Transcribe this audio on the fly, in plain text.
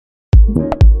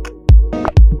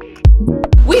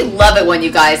We love it when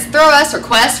you guys throw us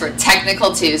requests for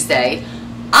Technical Tuesday.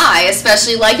 I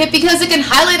especially like it because it can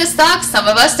highlight a stock some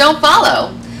of us don't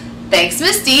follow. Thanks,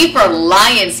 Miss D, for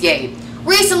Lionsgate.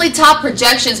 Recently topped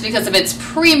projections because of its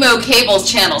Primo Cable's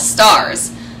channel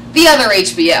Stars, the other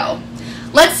HBO.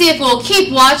 Let's see if we'll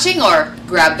keep watching or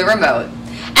grab the remote.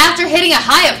 After hitting a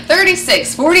high of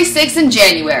 36.46 in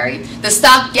January, the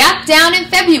stock gapped down in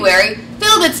February,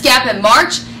 filled its gap in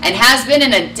March, and has been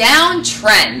in a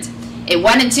downtrend. It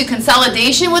went into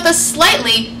consolidation with a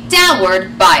slightly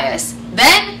downward bias,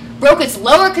 then broke its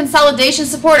lower consolidation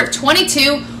support of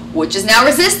 22, which is now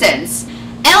resistance.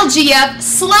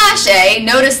 LGF/A,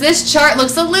 notice this chart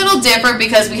looks a little different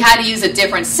because we had to use a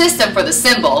different system for the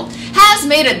symbol, has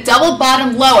made a double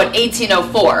bottom low at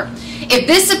 1804. If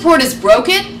this support is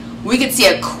broken, we could see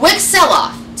a quick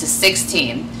sell-off to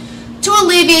 16. To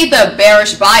alleviate the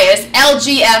bearish bias,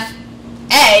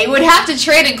 LGF/A would have to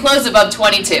trade and close above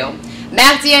 22.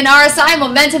 MACD and RSI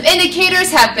momentum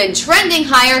indicators have been trending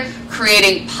higher,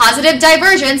 creating positive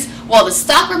divergence while the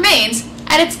stock remains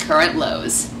at its current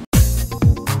lows.